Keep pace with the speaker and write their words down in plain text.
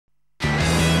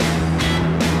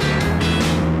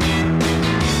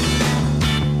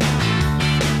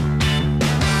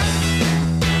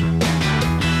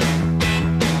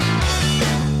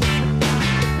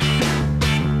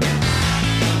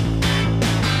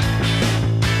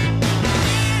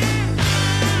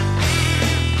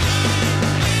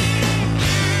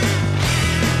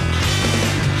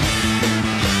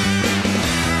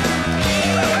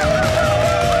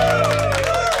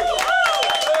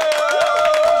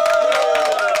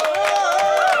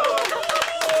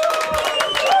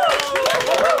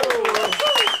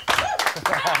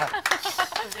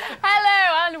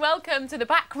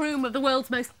home of the world's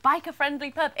most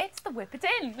biker-friendly pub. It's the Whippet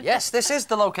Inn. Yes, this is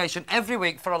the location every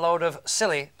week for a load of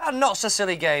silly and not so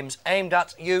silly games aimed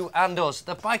at you and us,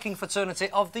 the biking fraternity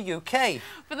of the UK.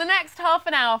 For the next half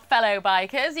an hour, fellow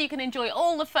bikers, you can enjoy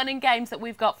all the fun and games that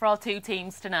we've got for our two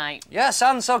teams tonight. Yes,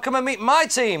 and so come and meet my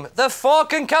team, the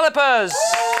Fork and Calipers.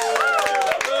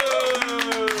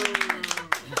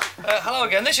 Hello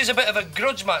again. This is a bit of a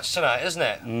grudge match tonight, isn't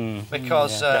it?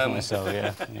 Because definitely so,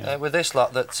 yeah. with this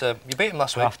lot that you beat them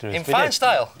last week in fine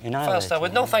style. Fine style,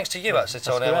 with no thanks to you, actually,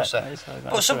 Tony, I must say.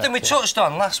 But something we touched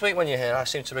on last week when you were here, I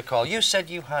seem to recall. You said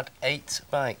you had 8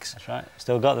 bikes. That's right.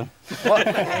 Still got them.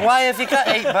 Why have you got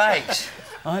 8 bikes?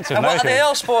 Oh, it's and what, are they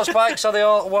all sports bikes? Are they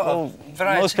all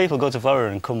variety? Most people go to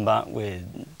Florida and come back with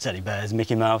teddy bears,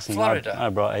 Mickey Mouse, and Florida? I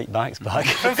brought 8 bikes back.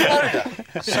 From Florida?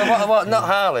 So what? Not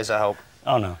Harleys, I hope.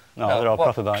 Oh no, they're all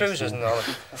proper bikes. Cruisers and all.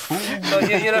 So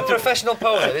you're a professional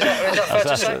pony, is that fair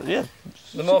to say? Yeah.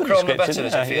 The more chrome, the better, is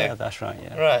it for you? Yeah, that's right.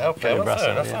 Yeah. Right. Okay. Well,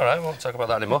 fair enough. All right. We won't talk about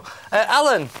that anymore.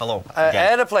 Alan. Hello.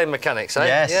 Aeroplane mechanics, eh?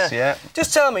 Yes. Yeah.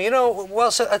 Just tell me,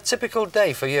 what's a typical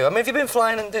day for you? I mean, have you been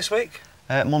flying in this week?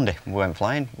 Monday we went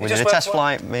flying. We did a test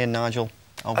flight, me and Nigel,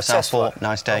 over Southport.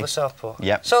 Nice day. Over Southport.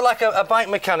 Yep. So, like a bike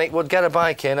mechanic would get a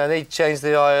bike in and he'd change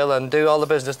the oil and do all the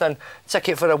business, then take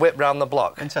it for a whip round the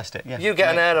block. And test it, yeah. You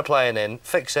get an aeroplane in,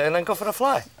 fix it, and then go for a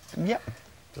fly. Yep.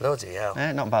 Bloody hell.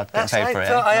 Not bad. Getting paid for it.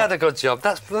 I had a good job.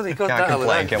 That's bloody good. Can't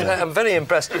complain, I'm very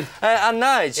impressed. And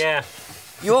Nige. Yeah.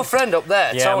 Your friend up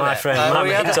there, yeah, Tony. My friend,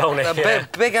 we had Tony. A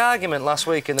big argument last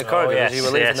week in the corridor as you were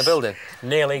leaving the building.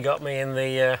 Nearly got me in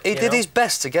the... he did his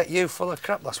best to get you full of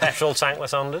crap last week. Petrol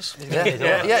tankless Hondas.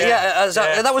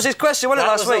 Yeah. That was his question, wasn't it,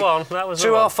 last week? That was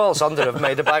True or false, Honda have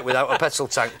made a bike without a petrol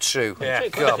tank? True. Yeah.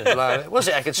 God, was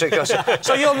it a trick question?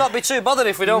 So you'll not be too bothered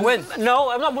if we don't win? No,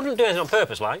 I wouldn't do anything on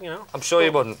purpose, like, I'm sure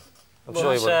you wouldn't. I'm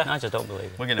sure you wouldn't. I just don't believe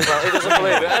it. We're gonna... Well, he doesn't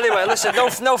believe it. Anyway, listen,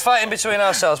 no fighting between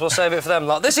ourselves. We'll save it for them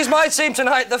lot. This is my team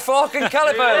tonight, the Fork and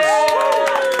Calipers.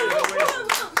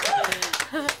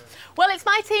 Well, it's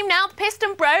my team now. The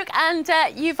piston broke, and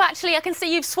I can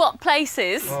see you've swapped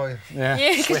places. Oh, yeah.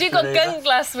 Because you got gunked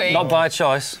last week. Not by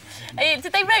choice. Did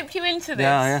they rope you into this?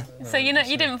 Yeah. So you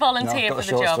didn't volunteer for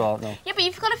the job? No. Yeah, but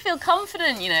you've got to feel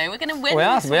confident, We're going to win We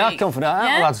this are week. confident,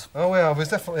 aren't we, lads? Oh, we are. We're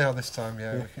definitely out this time,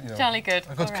 yeah. Jolly good.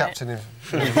 A good captain.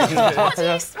 What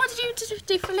did you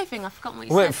do for a living? I've forgotten what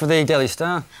you said. Work for the Daily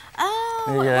Star. Oh,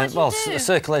 what do you do?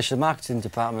 Circulation marketing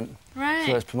department. Right.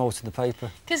 So it's promoted the paper.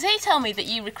 Because he told me that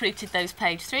you recruited those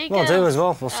page 3 girls. Well, I do as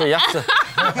well. We'll see you after.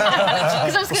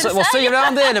 We'll see you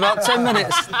around here in about 10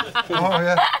 minutes. Oh,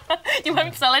 yeah. You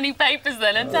won't sell any papers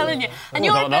then, I'm telling you. And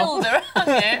you're a builder, aren't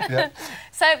you? Yeah.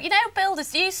 So,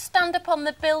 builders, do you stand up on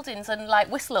the buildings and,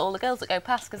 whistle at all the girls that go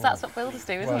past? Because that's what builders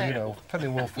do, isn't it? Well, Penny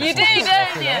Wolf. You do, don't you?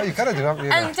 Yeah, you've got to do, haven't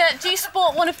you? And do you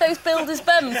sport one of those builders'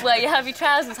 bums where you have your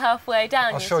trousers halfway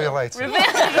down? I'll show you later. Right,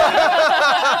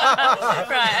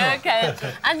 OK.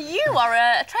 And you are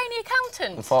a trainee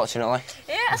accountant. Unfortunately.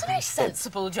 Yeah, that's a very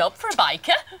sensible job for a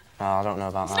biker. Oh, I don't know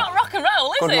about that. It's not rock and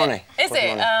roll, is it? Good money. Is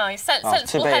it? Money. Oh, he's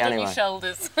sensible head on your anyway.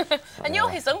 shoulders. And you're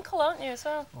his uncle, aren't you, as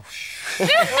well? Oh,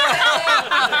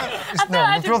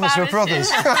 we're brothers, we're brothers.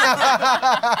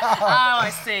 Oh, I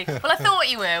see. Well, I thought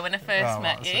you were when I first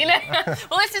met you,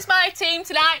 Well, this is my team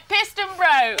tonight, Piston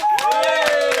Broke.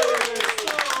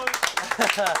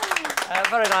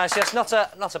 Very nice, yes, not a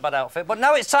bad outfit. But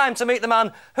now it's time to meet the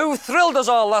man who thrilled us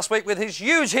all last week with his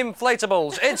huge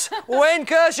inflatables. It's Wayne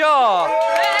Kershaw!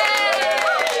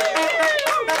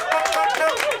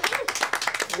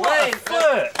 Wayne,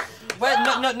 Wait,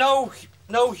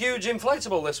 no huge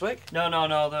inflatable this week. No,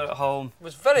 they're at home. It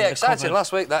was very exciting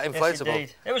last week, that inflatable. Yes,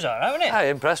 indeed. It was all right, wasn't it? It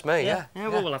impressed me, Yeah,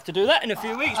 well, we'll have to do that in a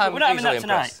few weeks, but we're not having that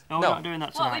tonight. Impressed. No, we're not doing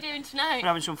that tonight. What are we doing tonight? We're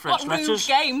having some French letters. What rude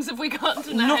games have we got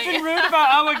tonight? Nothing rude about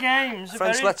our games.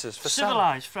 French letters for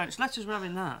civilised French letters, we're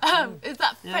having that. Is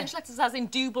that French letters as in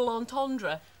double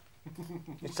entendre?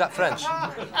 Is that French?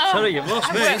 Sorry, you've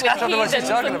lost me. I don't know what she's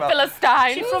talking about.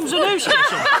 Philistine. She's from Zanussi or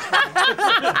something.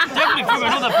 Definitely from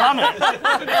another planet.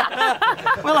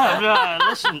 Well,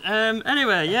 listen,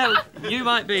 anyway, yeah, you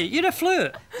might be. You're a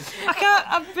flirt.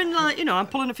 I've been I'm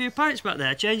pulling a few pints back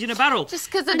there, changing a barrel.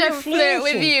 Just because I don't flirt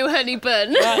with you, honey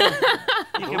bun. Right.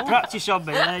 You can practice on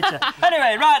me later.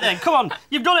 Anyway, right then, come on.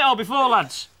 You've done it all before,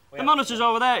 lads. The monitor's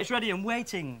over there, it's ready and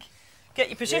waiting. Get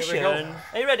your position.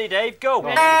 Are you ready, Dave? Go.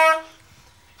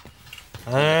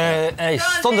 Ace.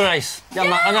 Thunder Ace.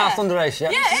 Yeah, Thunder Ace,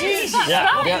 yeah. Yeah, it is. That's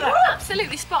right. You're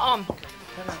absolutely spot on.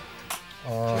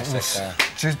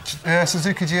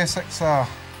 Suzuki GSXR.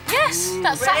 Yes,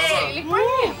 that's absolutely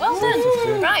brilliant. Well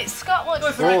done. Right, Scott, what do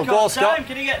you think? Go, Scott.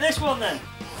 Can you get this one then?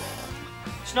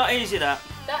 It's not easy, that.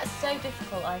 That's so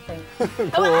difficult, I think. Is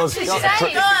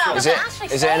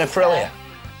it an Aprilia?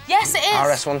 Yes, it is.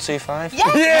 RS125?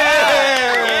 Yes.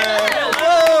 Yeah!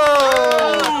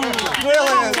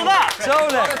 Brilliant! To that,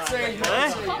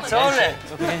 Tony!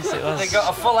 They got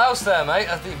a full house there, mate.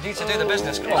 I think you need to do the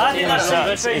business. Come on.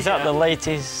 Is that the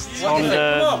latest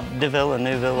Honda DeVille, a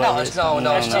new Villa? No, it's not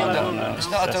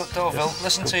a Deauville.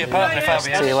 Listen to your partner,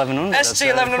 Fabian. ST1100.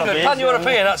 ST1100,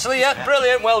 pan-European, actually. Yeah,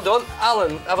 brilliant, well done.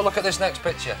 Alan, have a look at this next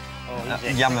picture.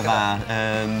 Yamaha.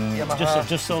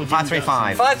 Just sold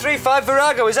 535. 535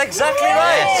 Virago is exactly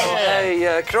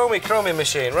right. A chromy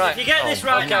machine, right. if you get this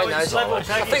right now, it's level I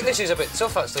think this is a bit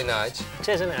tough, actually, Nige. It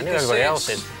is, isn't it? I knew everybody else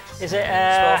is. Is it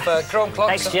Chrome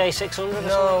clocks? XJ600?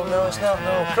 No, it's not.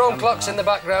 No. Chrome clocks in the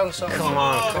background. So. Come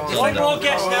on. One more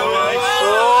guess now, guys.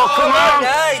 Oh, come on,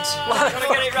 Nige. Gotta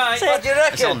get it right. What do you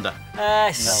reckon? It's Honda. No,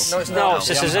 it's not. No, it's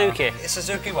a Suzuki. It's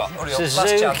Suzuki what? Hurry up,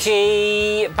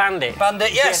 Suzuki Bandit.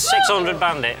 Bandit, yes. 600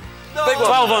 Bandit. Big one.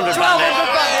 1200 Bandit.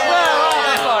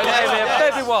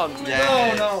 Baby one.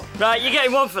 No. Right, you're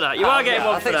getting one for that. You are getting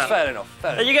one for that. I think it's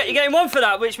fair enough. You're getting one for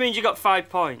that, which means you got 5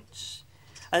 points.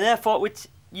 And therefore,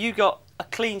 you got a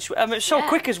clean sweep. I mean, it's so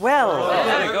quick as well.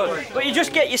 Very good. But you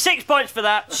just get your 6 points for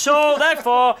that. So,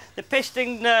 therefore, the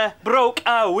Piston Broke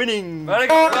are winning. Very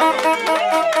good.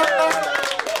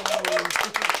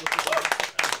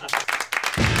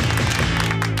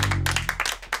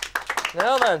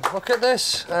 Now then, look at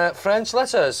this. French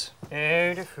letters.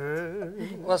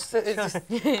 What's this? Just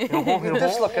look at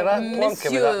that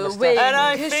plonker with that moustache. And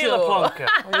I feel a plonker.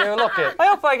 You look it. I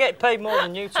hope I get paid more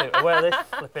than you two to wear this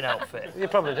flipping outfit. You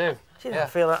probably do. I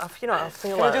feel like, Can I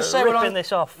just say ripping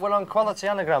this off. We're on quality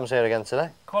anagrams here again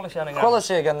today. Quality anagrams.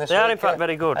 Quality again this week. They are in fact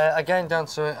very good. Again down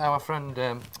to our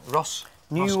friend Ross.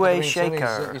 New Way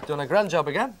Shaker. He's done a grand job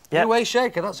again. Yep. New Way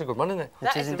Shaker, that's a good one, isn't it?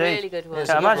 That is a really good one.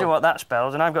 Can't imagine what that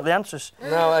spells, and I've got the answers.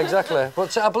 No, exactly.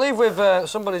 But I believe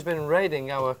somebody's been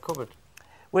raiding our cupboard.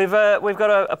 We've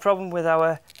got a problem with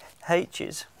our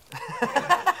H's.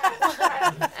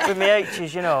 With my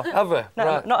H's, you know. Have we?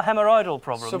 Right. Not hemorrhoidal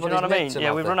problems, Somebody's you know what I mean?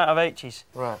 Yeah, we've run out of H's.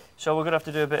 Right. So we're going to have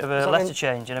to do a bit of a letter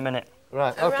change in a minute.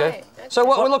 Right, Oh, okay. right. So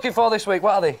what we're looking for this week,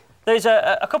 what are they? There's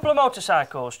a couple of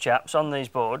motorcycles, chaps, on these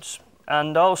boards,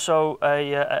 and also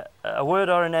a word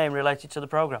or a name related to the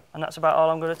programme. And that's about all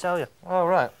I'm going to tell you. Oh,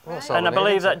 right. Well, that's all And I we need,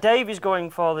 believe isn't that Dave is going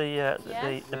for the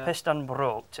Piston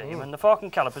Broke team, and the Fork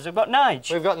and Calipers have got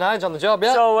Nige. We've got Nige on the job,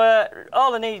 yeah? So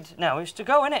all I need now is to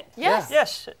go, innit? Yes.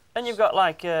 Yes. And you've got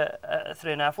like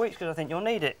 3.5 weeks, because I think you'll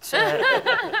need it.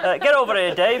 Get over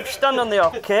here, Dave. Stand on the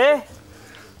OK.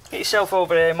 Get yourself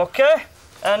over here, mucker.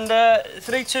 And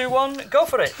 3, 2, 1, go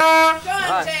for it. Go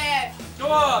on, Dave. Go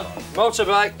on.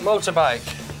 Motorbike.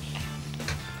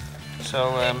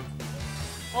 So,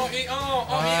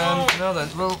 no then,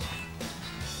 well...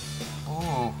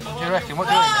 Oh, what do you reckon? What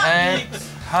do you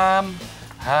reckon?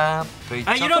 Happy...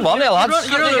 Hey, Come on, lads.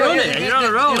 You're on a run here. You're on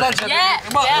a roll. Yeah.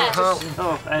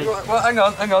 Oh, hey. Well, hang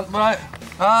on, right.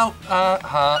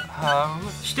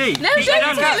 Steve, No, keep your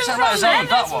don't hands- do it from there.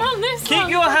 That's from this Keep one.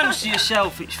 your hands to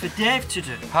yourself. It's for Dave to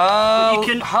do. Harley.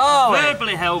 You can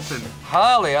verbally help him.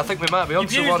 Harley, I think we might be on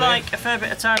You've to used one like a fair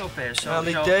bit of time up here, so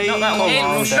Harley not Davidson. that long.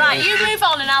 Right, you move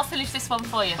on and I'll finish this one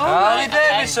for you. Harley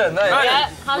Davidson, there you go. Yeah,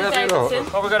 Harley Davidson.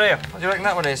 What have we got here? What do you reckon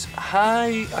that one is?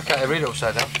 Hi. I can't read it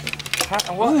upside down.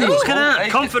 What? Look at that,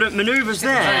 confident manoeuvres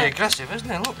Very there. aggressive,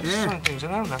 isn't it? Look, there's throwing things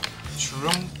around now.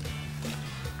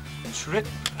 Trip.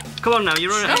 Come on now,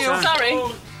 you're running out of time. Sorry.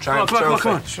 Come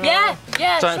on. Yeah.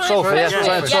 Trophy, yes. Trophy,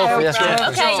 yes. Right,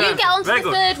 okay, you get on to Very the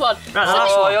good. third one. Right, the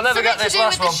last Oh, one. you'll never get Something this to do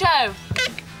last with one. the show.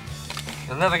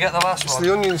 You'll never get the last It's one.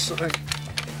 the onions.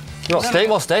 What's Steve?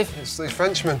 What's Steve? It's the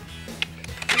Frenchman.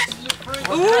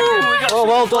 Ooh, we got Oh,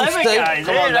 well done, clever Steve. guys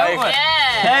Come here, on, don't Dave. we?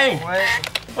 Yeah. Hey, Wait.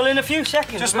 well in a few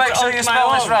seconds. Just we've make got sure onto you my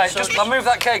spell this own, right. so Just I'll move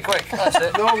that cake quick. That's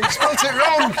it. No, you spelled it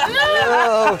wrong.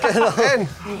 N.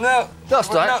 No. That's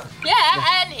right. No.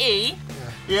 Yeah, N-E.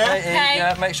 Yeah.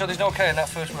 Yeah, make sure there's no K in that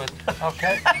first word.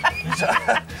 Okay.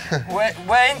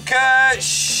 Wayne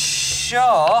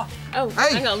Kershaw. Oh,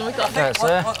 Hey. hang on, we've got... That's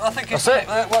I think it's...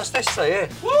 What's this say here?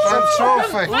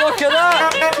 Trophy. Look at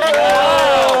that!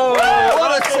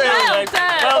 What a team!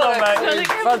 Well done, mate.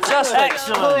 Fantastic.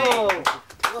 Excellent.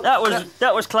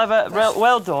 That was clever.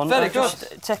 Well done. Very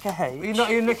Just take a H.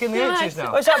 You're nicking the H's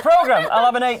now. What's that programme? I'll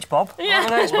have an H, Bob. Yeah.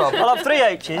 Have an H, Bob. I'll have 3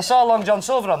 H's. I saw Long John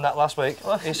Silver on that last week.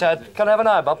 He said, "Can I have an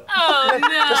eye, Bob?" Oh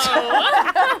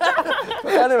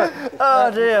no! Anyway.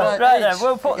 Oh dear. Right then,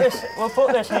 we'll put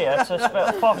this here to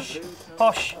spell posh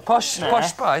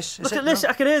spice. Look at this,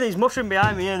 I can hear these mushroom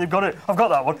behind me here. They've got it. I've got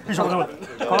that one.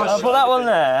 I'll put that one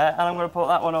there, and I'm going to put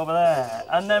that one over there.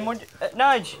 And then,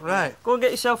 Nige, right. Go and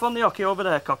get yourself on the hockey over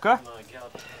there, cocker.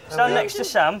 Stand next to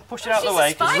Sam, push it out of the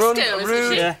way.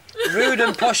 Rude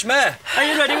and posh mare. Are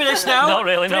you ready with this now? Not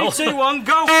really, no. 3, 2, 1,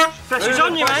 go! Pressure's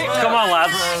on you, mate. Come on,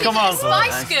 lads. Come on.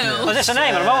 Spice Girl. Is this a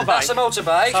name of a motorbike? That's a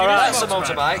motorbike. All right. That's a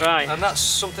motorbike. Right. And that's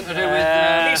something to do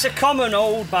with... It's a common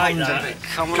old bike, that.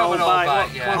 Common old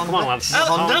bike. Yeah. Come on, lads.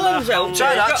 Dylan's out.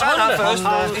 Try that first.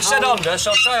 He said Honda,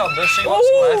 so try Honda, see what's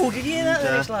left. Oh, did you hear that?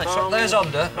 It's like... So there's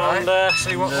Honda, right?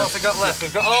 See what we got left.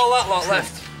 We've got all that lot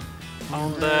left.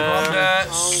 Honda.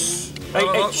 Hey,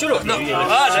 shut up. No,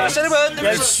 I said a word.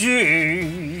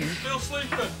 Still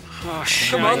sleeping.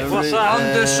 Come on, what's that?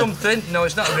 Honda something. No,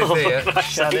 it's not a Revere.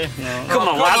 Come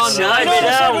on, lads. I know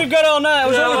that's what we've got all night. I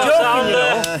was only joking, you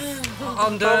know.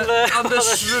 Honda.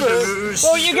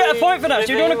 Well, you get a point for that.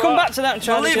 Do you want to come back to that and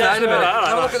try I'll leave that in a minute.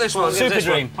 Have a look at this one. Super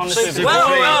Dream. Well done,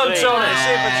 Tony.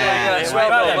 Super Dream. Yes,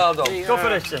 well done. Go for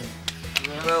this then.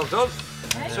 Well done.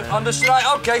 Honda strike.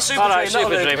 Okay, Super Dream.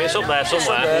 Super Dream. It's up there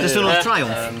somewhere. Just another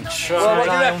Triumph. Well, what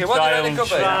do you reckon? What do you reckon it could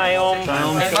be? Triumph.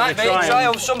 It might be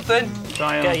Triumph something.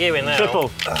 Get you in there. Triple.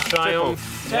 Triumph.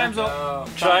 Time's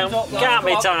up. Triumph. Can't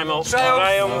be time up.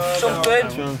 Triumph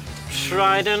something.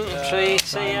 Trident.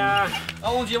 TR.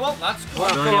 How long do you want, lads?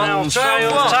 Come on.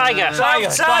 Triumph. Tiger. Tiger.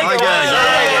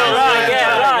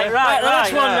 Right.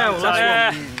 Last one now.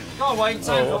 Last one. Go on, Wayne,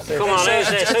 time's up. Come on, who's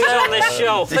this? Who's on this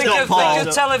show? Think of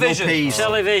television.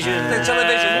 Television. The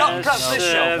television, not perhaps this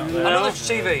show. Another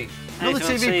TV. Another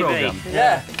TV programme.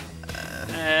 Yeah.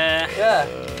 Yeah.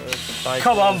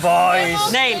 Come on,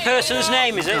 boys. Name, person's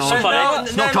name, is it? No. Somebody.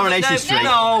 It's not Coronation Street.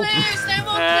 No. No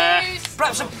more clues.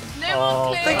 Perhaps No more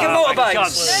clues. think of motorbikes. No more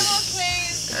clues.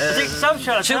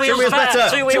 Two wheels better.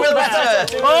 Two wheels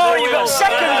better. Oh, you got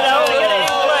second now. Get it in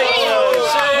place.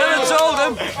 Never told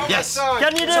him. Yes.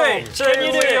 Can you do it? Can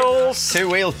you do it? Two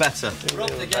wheels better.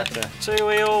 Two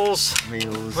wheels.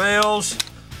 Wheels.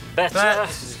 Better.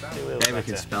 Maybe we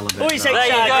can spell a bit. Oh, he's There you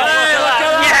excited.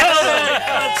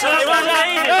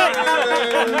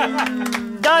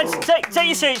 go. Guys, take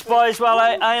your seats, boys, while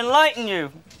I enlighten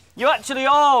you. You actually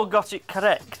all got it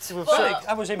correct. I was But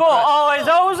impressed. there's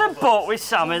always a but with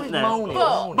Sam, isn't there?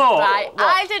 But, right,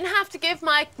 I didn't have to give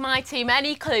my team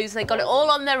any clues. They got it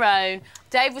all on their own.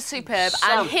 Dave was superb,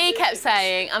 and he kept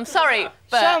saying, "I'm sorry,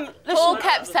 but Sam, Paul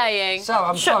kept saying." So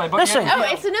I'm sorry, but listen. Oh,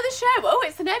 it's another show. Oh,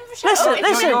 it's the name of the show. Listen, oh, it's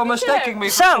listen. you're another mistaking show. me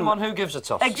for Sam. someone who gives a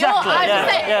toss. Exactly.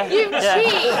 You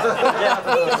cheat.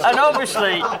 And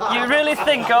obviously, you really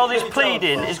think all this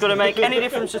pleading is going to make any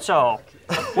difference at all?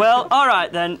 Well, all right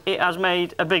then. It has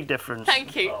made a big difference.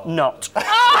 Thank you. Not.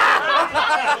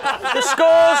 The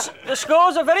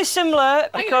scores are very similar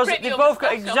because they've both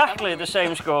got exactly the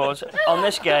same scores on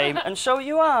this game, and so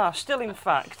you are still, in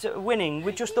fact, winning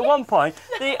with just the 1 point.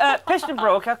 The Piston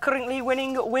Broke are currently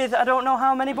winning with I don't know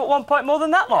how many, but 1 point more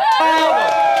than that lot.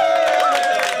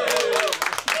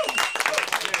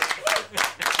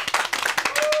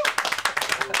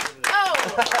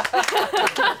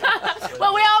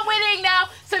 Well, we are winning now,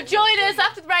 so join us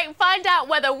after the break and find out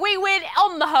whether we win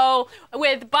on the whole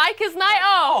with Bikers Night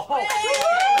Off.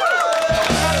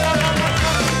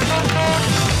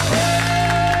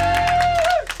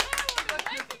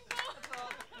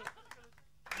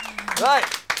 Right.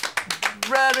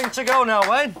 Raring to go now,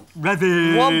 Wayne.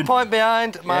 Ready. 1 point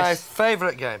behind my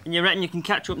favourite game. And you reckon you can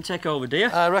catch up and take over, do you?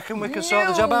 I reckon we can sort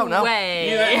the job out now. No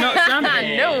way. You reckon not,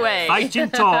 Sam? No way. Fighting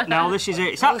talk now, this is it.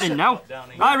 It's happening now.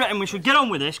 I reckon we should get on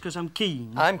with this because I'm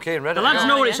keen. I'm keen, ready. The lads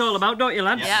know what yes. it's all about, don't you,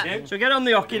 lads? Yeah. So get on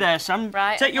the hockey there, Sam.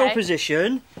 Right, Take your okay.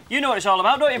 position. You know what it's all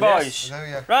about, don't you, boys? I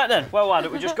do, yeah. Right then. Well, why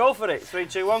don't we just go for it? 3,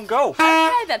 2, 1, go.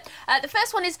 Okay then. The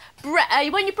first one is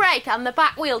when you brake and the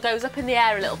back wheel goes up in the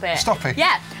air a little bit. Stopping.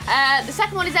 Yeah. The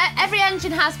second one is every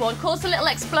engine has one. Cause a little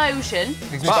explosion.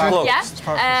 Ignition. Yeah.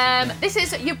 Spark. This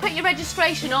is you put your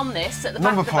registration on this at the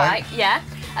back Number of the plate. bike. Yeah.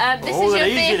 This Oh, is your they're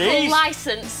easy, vehicle these.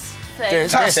 licence thing.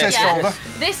 Tax test holder.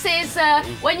 This is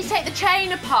when you take the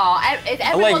chain apart.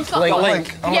 Everyone's got link. one.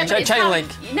 Link. Yeah, but it's Chain how- link.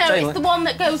 No, Chain it's link. the one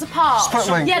that goes apart. Split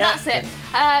link. Yeah, Yeah. that's it.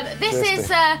 This is,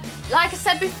 like I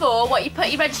said before, what you put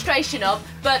your registration of,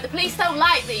 but the police don't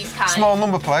like these kinds. Small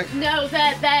number plate. No,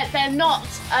 they're not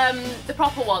the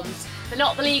proper ones. They're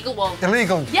not the legal ones.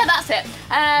 Illegal. Yeah, that's it.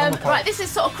 Right, this is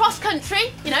sort of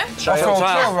cross-country, you know. Trail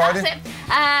riding. That's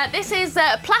it. This is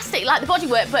plastic, like the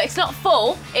bodywork, but it's not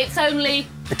full. It's only...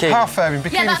 Half fairing,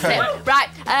 bikini yeah, that's fairing. it. Right.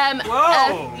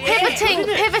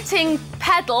 Pivoting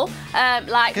pedal,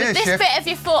 like with this bit of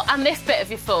your foot and this bit of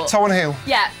your foot. Toe and heel.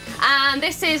 Yeah. And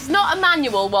this is not a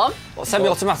manual one. What,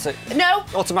 semi-automatic? No.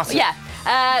 Automatic? Yeah.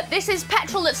 This is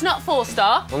petrol that's not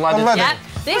 4-star. Unleaded. Yeah.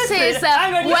 This is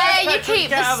where you keep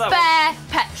the spare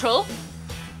petrol.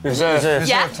 Reserve.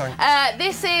 Yeah. Tank.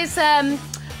 This is the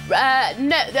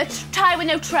tyre with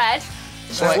no tread.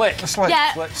 Slick. Yeah, Slick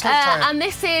tyre. and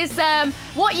this is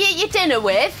what you eat your dinner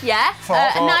with, yeah?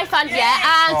 Fork. A knife and,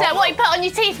 yeah, and what you put on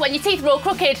your teeth when your teeth are all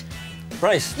crooked.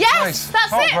 Brace. Yes, Brace. that's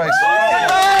Fork it. brace.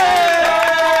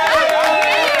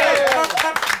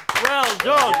 Well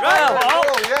done. Right, Paul.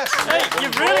 Oh, yes. Hey,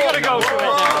 you've really got to go for it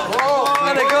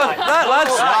now. Very good. Right,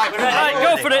 lads. Right,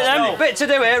 go for it then. Bit to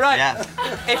do here, right? Yeah.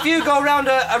 If you go round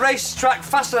a race track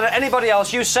faster than anybody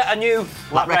else, you set a new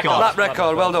Lap record. Lap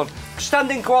record. Well done.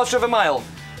 Standing quarter mile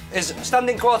is a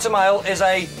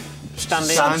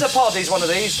Santa pod is one of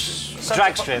these.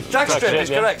 Drag strip. Drag strip is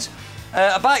correct.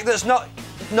 A bike that's not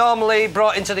normally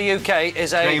brought into the UK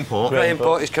is a grey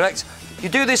import is correct. You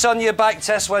do this on your bike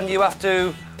test when you have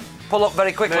to pull up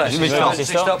very quickly.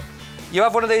 Stop. You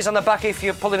have one of these on the back if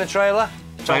you're pulling a trailer.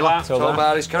 Tow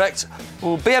bar is correct.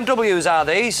 Well, BMWs are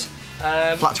these.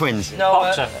 Flat twins.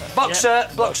 No, Boxer,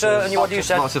 and what you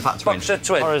said? Boxer flat twins. Boxer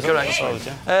twin, correct.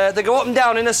 They go up and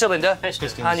down in a cylinder,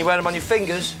 and you wear them on your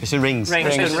fingers. Piston rings.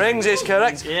 Piston rings is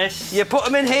correct. Yes. You put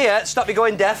them in here, stop you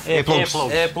going deaf. Earplugs.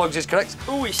 Earplugs is correct.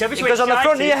 Ooh, it's It goes on the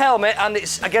front of your helmet, and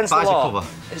it's against the Visor law. cover.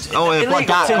 It's Black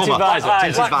dark illegal. cover.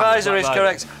 Black visor is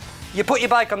correct. You put your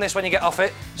bike on this when you get off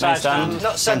it. Side stand.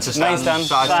 Not centre Main stand.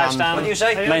 stand. Side stand. What do you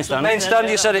say? Main stand. Main stand,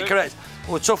 you said it correct.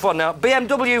 Oh, tough one now.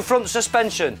 BMW front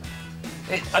suspension.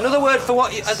 Another word for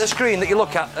what at the screen that you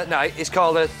look at night is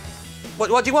called a...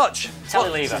 What do you watch?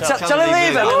 Telelever.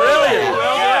 Telelever. Brilliant.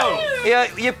 Well Yeah,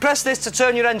 you press this to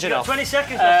turn your engine off. 20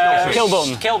 seconds left. Kill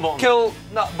button. Kill button. Kill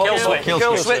switch.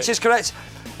 Kill switch is correct.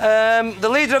 The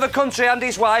leader of a country and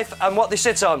his wife and what they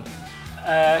sit on.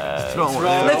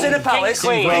 Lives in a palace.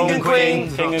 King and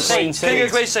queen. King and queen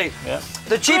seat. Yeah.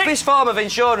 The cheapest form of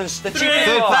insurance. The cheapest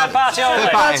form. Third party only.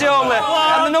 Third party only.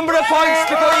 And the number of points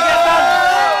before you get done.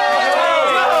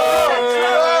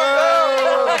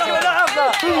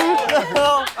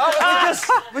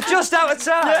 We're just out of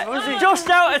time. Just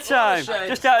out of time.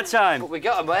 Just out of time. But we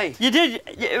got away. You did.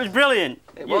 It was brilliant.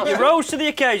 You rose to the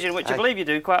occasion, which I believe you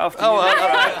do quite often.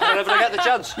 Whenever I get the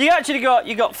chance. You actually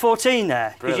got 14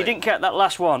 there because you didn't count that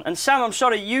last one. And Sam, I'm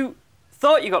sorry, you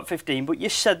thought you got 15, but you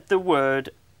said the word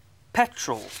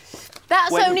petrol.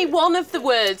 That's only one of the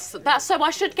words. That's so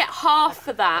I should get half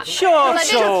for that. Sure,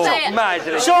 So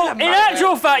in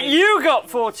actual fact, you got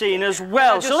 14 as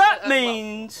well. So that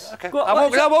means. Okay. I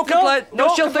won't complain.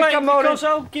 No, she'll think I'm moaning.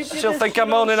 She'll think I'm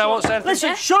moaning. I won't say anything.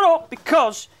 Listen, shut up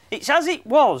because it's as it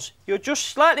was. You're just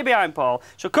slightly behind Paul.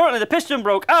 So currently the Piston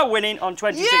Broke are winning on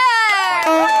 26.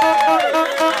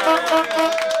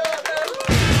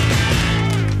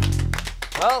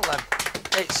 Well then,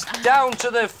 it's down to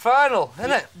the final,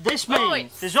 isn't it? This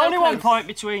means there's only 1 point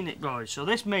between it, boys. So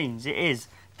this means it is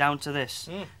down to this.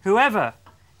 Whoever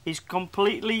is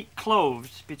completely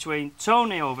clothed between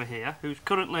Tony over here, who's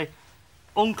currently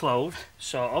unclothed,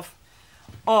 sort of,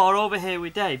 or over here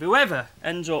with Dave. Whoever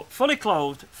ends up fully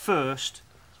clothed first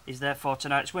is therefore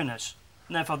tonight's winners.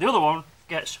 And therefore the other one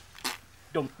gets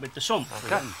dumped with the sun.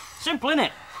 Okay. Simple,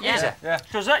 innit? Yeah.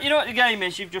 Because you know what the game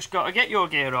is, you've just got to get your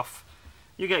gear off.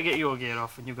 You got to get your gear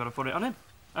off and you've got to put it on him.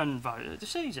 And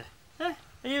it's easy. Yeah.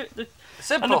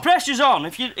 Simple. And the pressure's on.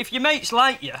 If your mates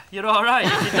like you, you're all right.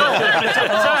 If you don't, you're going to take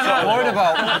the time out. Worried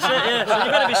about. That's it, yeah. So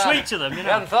you've got to be sweet to them, you know.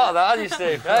 I hadn't thought of that, had you,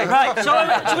 Steve? Hey. Right, so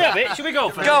should we have it? Should we go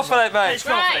for it? Go for it, mate. Let's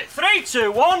go for it. 3,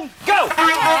 2, 1, go!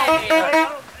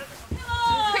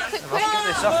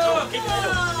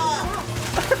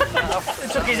 He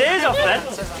took his ears off then.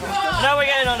 Now we're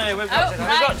getting on here. We've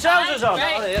got trousers on.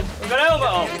 We've got a helmet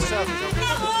on.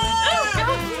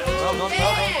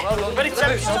 Very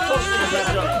tempting to push them.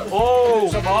 Oh!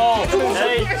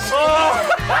 Hey! Oh!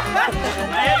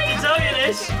 I hate to tell you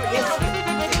this.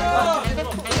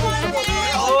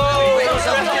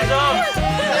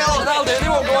 That'll do, they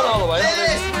won't go on all the way.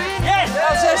 Yes!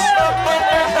 That's this.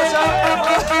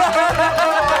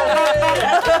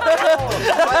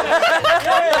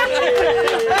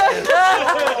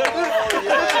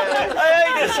 I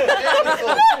hate this.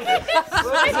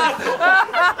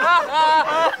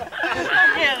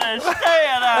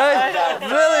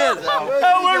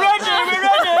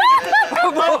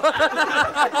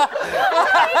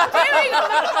 doing on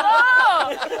the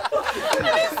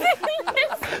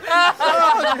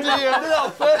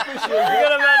floor? You're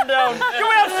gonna man down. Can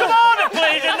we have some order,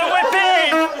 please, in the Whippet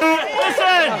Inn?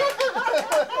 Listen.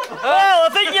 Well, I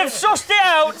think you've sussed it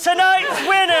out. Tonight's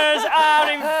winners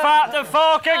are, in fact, the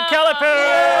fork and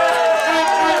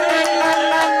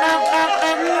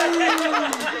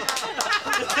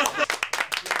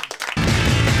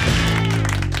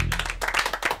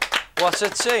What a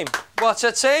team. What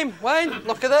a team. Wayne,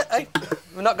 look at that. Hey,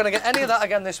 we're not going to get any of that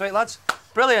again this week, lads.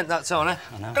 Brilliant, that, Tony.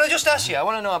 Can I just ask you, I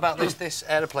want to know about this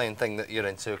aeroplane thing that you're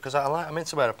into, because I'm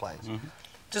into aeroplanes.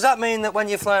 Does that mean that when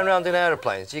you're flying around in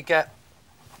aeroplanes, you get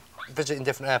visiting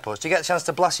different airports, do you get a chance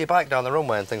to blast your bike down the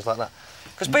runway and things like that?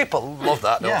 Because people love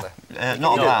that, don't they?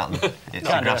 Not at Barton. It's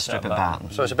a grass strip at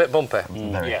Barton. So it's a bit bumpy?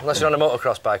 Unless you're on a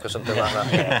motocross bike or something like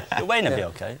that. Wayne will be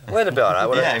okay. Wayne will be all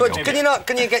right. Yeah, but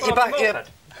can you get your back...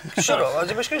 Shut up.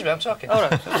 Excuse me, I'm talking. All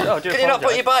right. Can you not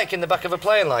put your bike in the back of a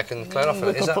plane, like, and clear off of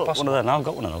it? Is that possible? One of them. I've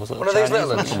got one of those. One of these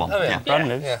little ones? Oh, yeah. Brand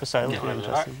new, for sale.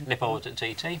 Nip over to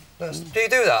TT. Do you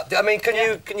do that? I mean,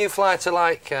 can you fly to,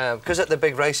 like... Because at the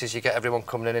big races, you get everyone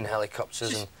coming in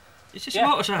helicopters and... It's just a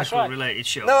motorcycle-related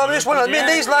show. No, I'm just wondering. I mean,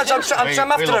 these lads, I'm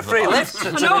after a free lift. I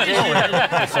know. You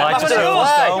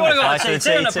want to go to the TT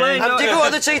on a plane? Do you go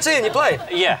to the TT in your plane?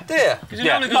 Yeah. Do you?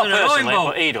 Yeah, not personally,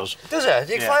 but he does. Does he?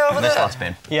 Do you fly over there? Last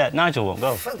bin. Yeah, Nigel won't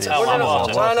go.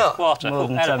 Why not? Water. More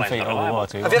than 10 feet over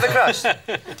water. Have you ever crashed?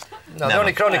 No, they're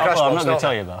only crashed once. I'm not going to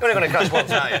tell you about it. You're only going to crash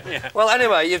once, aren't you? Well,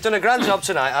 anyway, you've done a grand job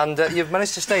tonight, and you've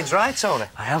managed to stay dry, Tony.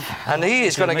 I have. And he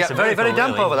is going to get very, very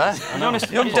damp over there.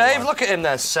 Young Dave, look at him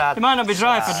there, sad. He might not be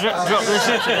dry if I drop this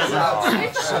shit.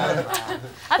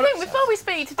 I think before we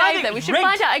speak to Dave, though, we should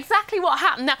find out exactly what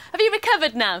happened. Now, have you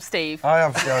recovered now, Steve? I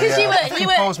have, yeah. I can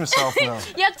compose myself now.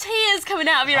 You had tears coming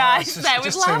out of your eyes there with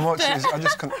just too much. laughter. I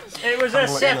just couldn't... It was a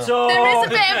set-up. There is a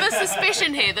bit of a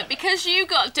suspicion here that because you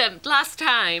got dumped last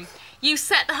time, you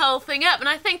set the whole thing up, and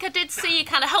I think I did see you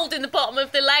kind of holding the bottom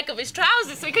of the leg of his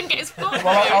trousers so he couldn't get his foot through. Is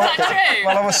that true?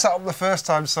 Well, I was sat up the first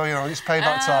time, so, you know, it's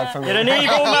payback time for me. You're an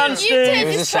evil man, Steve. You turned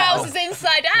his trousers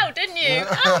inside out, didn't you?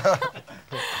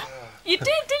 You did,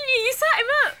 didn't you? You set him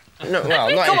up. No,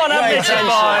 well, not Come on, ambition,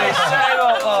 boys.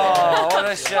 Oh, what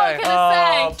a shame. What can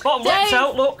I say? Bottom left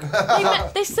out, look.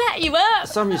 They set you up.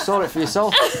 Sam, you saw it for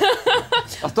yourself.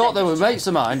 I thought they were mates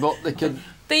of mine, but they could...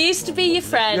 They used to be your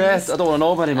friends. Yeah, I don't want to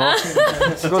know them anymore.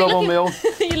 I'm good on my own.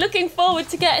 You're looking forward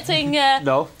to getting...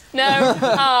 No. No?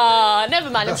 Oh, never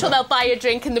mind. I'm sure they'll buy you a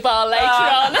drink in the bar later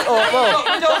on. Oh, well,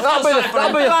 that'll be the first.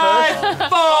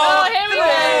 Oh, here we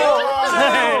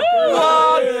go.